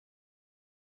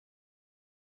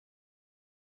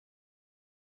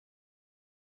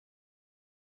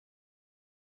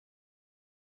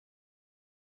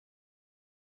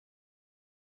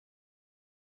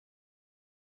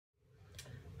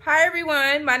Hi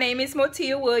everyone, my name is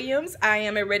Motia Williams. I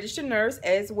am a registered nurse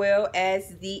as well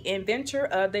as the inventor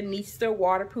of the Nista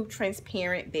waterproof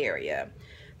transparent barrier.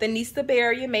 The Nista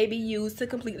barrier may be used to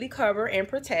completely cover and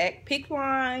protect PICC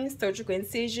lines, surgical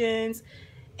incisions,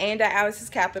 and dialysis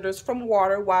catheters from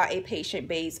water while a patient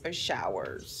bathes or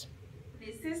showers.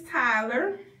 This is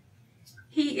Tyler.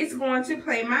 He is going to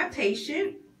play my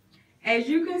patient. As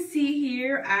you can see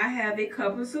here, I have a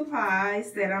couple of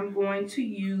supplies that I'm going to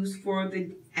use for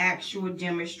the actual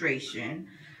demonstration.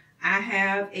 I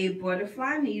have a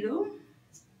butterfly needle.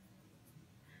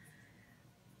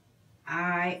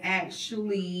 I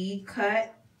actually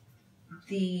cut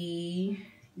the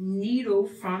needle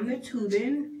from the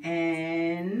tubing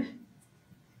and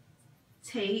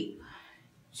tape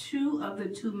two of the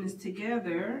tubings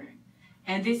together.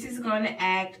 And this is going to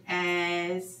act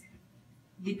as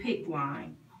the PICC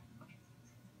line.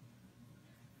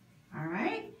 All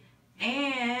right,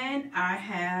 and I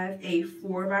have a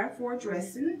 4x4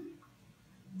 dressing.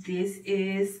 This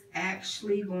is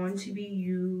actually going to be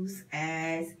used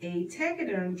as a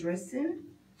tegaderm dressing.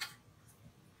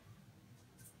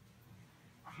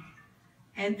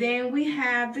 And then we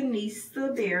have the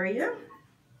Nista barrier.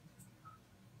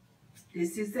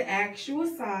 This is the actual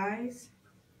size.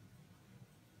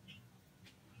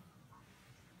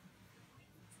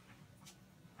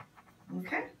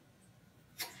 Okay.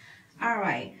 All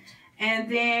right,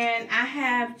 and then I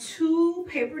have two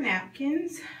paper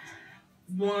napkins.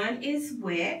 One is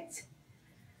wet.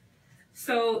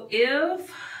 So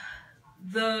if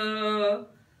the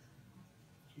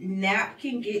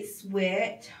napkin gets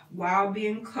wet while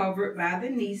being covered by the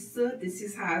Nista, this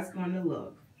is how it's going to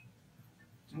look.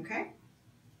 Okay.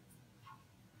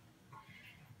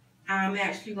 I'm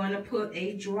actually going to put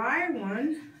a dry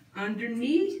one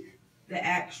underneath the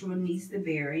actual Nista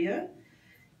barrier,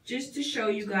 just to show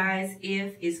you guys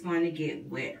if it's going to get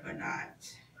wet or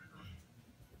not.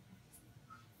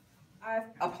 I've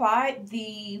applied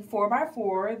the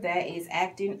 4x4 that is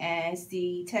acting as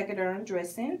the tegaderm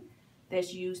dressing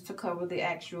that's used to cover the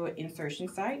actual insertion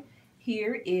site.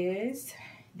 Here is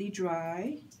the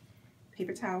dry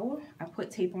paper towel. I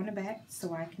put tape on the back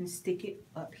so I can stick it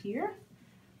up here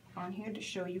on here to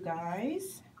show you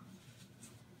guys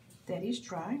that it's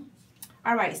dry.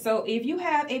 All right, so if you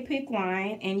have a PICC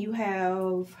line and you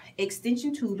have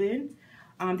extension tubing,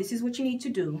 this is what you need to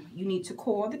do. You need to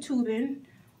coil the tubing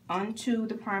onto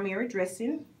the primary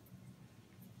dressing.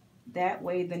 That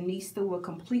way the Nista will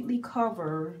completely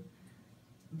cover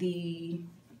the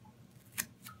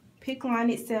PICC line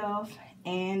itself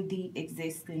and the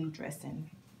existing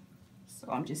dressing. So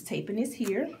I'm just taping this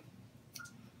here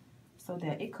so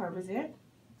that it covers it.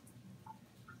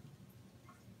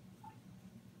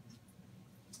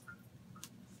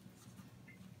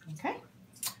 Okay,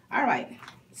 all right,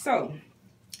 so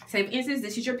say for instance,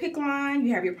 this is your PICC line,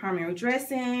 you have your primary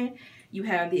dressing, you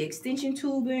have the extension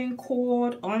tubing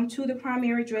coiled onto the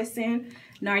primary dressing.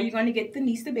 Now you're going to get the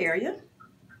Nista barrier,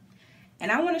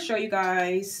 and I want to show you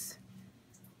guys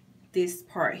this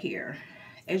part here.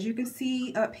 As you can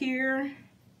see up here,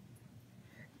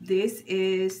 this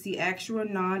is the actual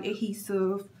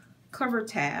non-adhesive cover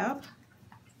tab,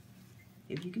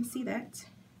 if you can see that.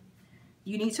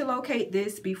 You need to locate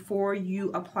this before you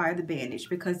apply the bandage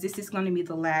because this is going to be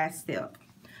the last step.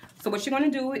 So what you're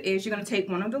going to do is you're going to take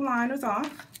one of the liners off.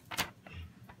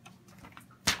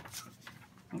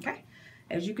 Okay.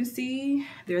 As you can see,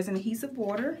 there's an adhesive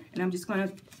border, and I'm just going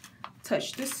to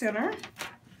touch the center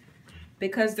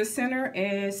because the center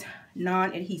is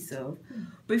non-adhesive.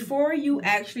 Before you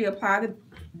actually apply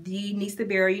the Nista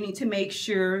barrier, you need to make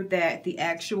sure that the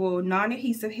actual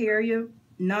non-adhesive area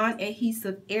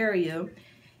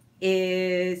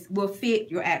will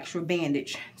fit your actual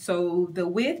bandage. So the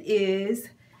width is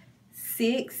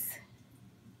 6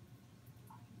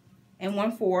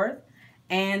 1/4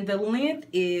 and the length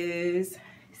is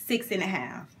 6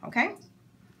 1/2. Okay,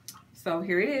 so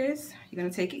here it is. You're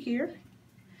going to take it here.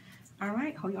 All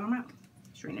right, hold your arm out,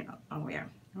 straighten it up. Oh yeah.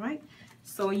 All right,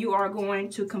 so you are going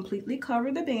to completely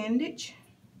cover the bandage.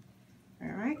 All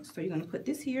right, so you're going to put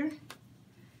this here.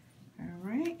 All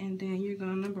right, and then you're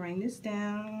going to bring this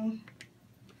down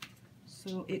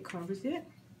so it covers it.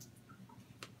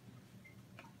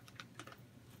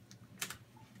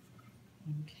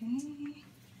 Okay,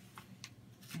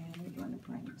 and we're going to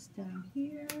bring this down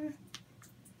here.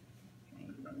 And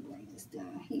we're going to bring this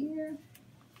down here.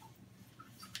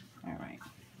 All right,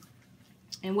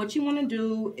 and what you want to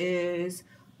do is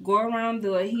go around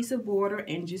the adhesive border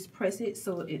and just press it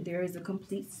so there is a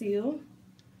complete seal.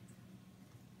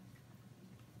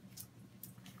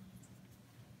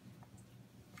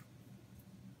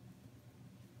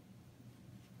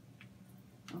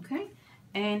 Okay,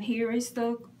 and here is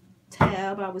the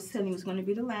tab I was telling you was going to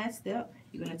be the last step.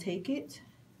 You're going to take it.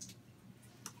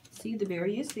 See, the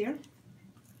berry is there.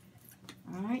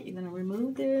 All right, you're going to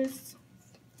remove this.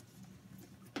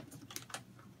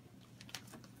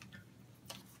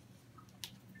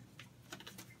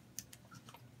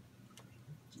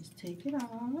 Just take it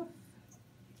off.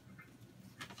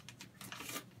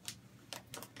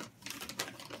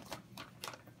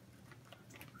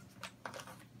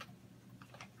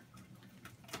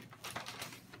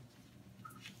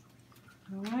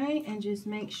 Alright, and just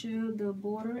make sure the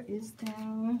border is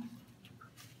down.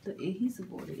 The adhesive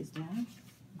border is down.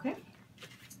 Okay?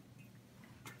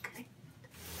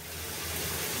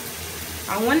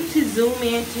 I wanted to zoom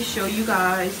in to show you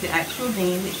guys the actual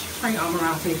damage. Turn your arm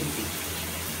around so you can see.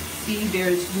 See,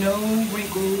 there's no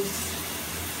wrinkles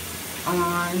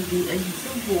on the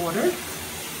adhesive border.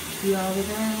 See all of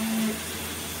that?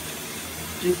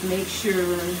 Just make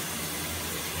sure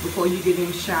before you get in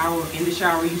the shower,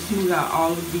 you smooth out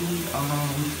all of these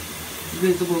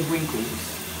visible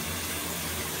wrinkles.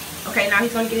 Okay, now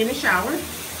he's gonna get in the shower.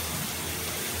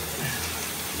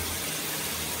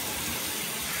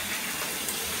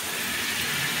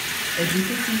 As you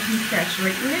can see, he's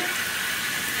saturating it.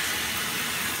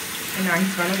 And now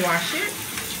he's gonna wash it.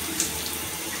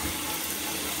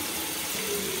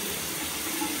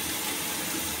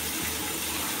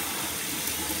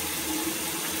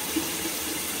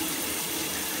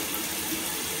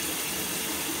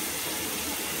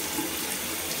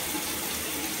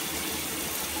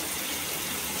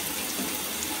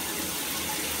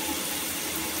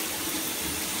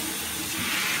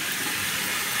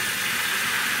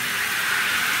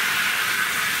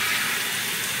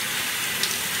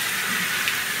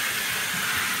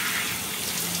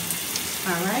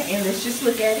 Alright, and let's just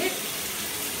look at it.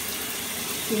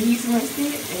 See, he's rinsed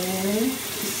it and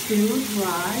it's still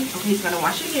dry. Okay, he's going to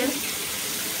wash it again.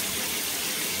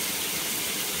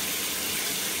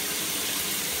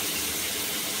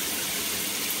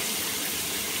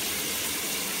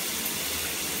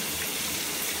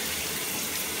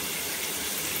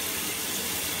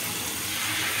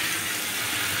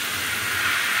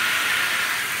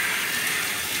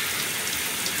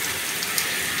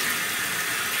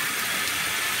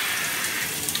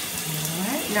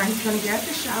 Now he's going to get out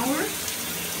the shower.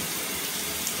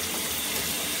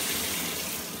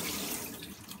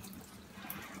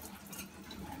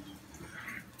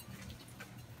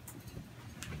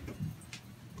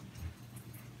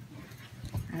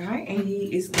 Alright, and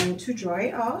he is going to dry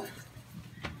it off.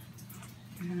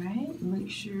 Alright,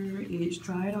 make sure it's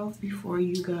dried off before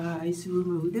you guys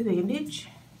remove the bandage.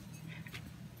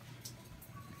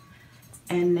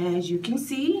 And as you can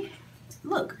see,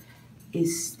 look.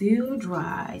 Is still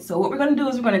dry. So what we're going to do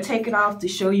is we're going to take it off to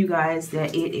show you guys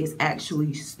that it is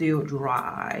actually still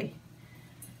dry.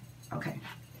 Okay.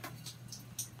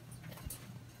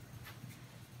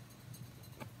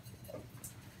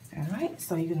 All right,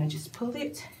 so you're going to just pull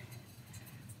it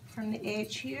from the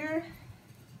edge here.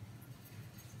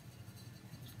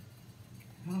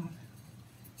 Oh.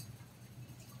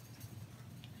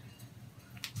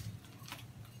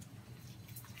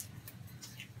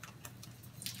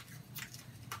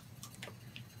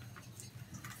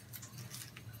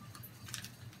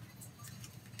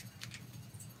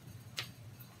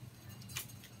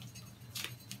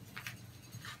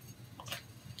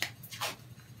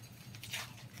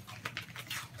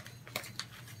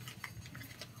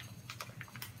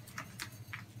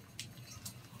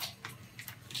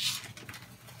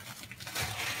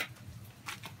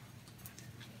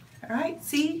 All right,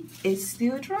 see, it's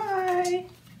still dry.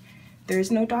 There's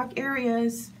no dark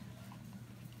areas.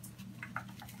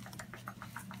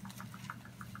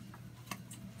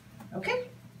 Okay.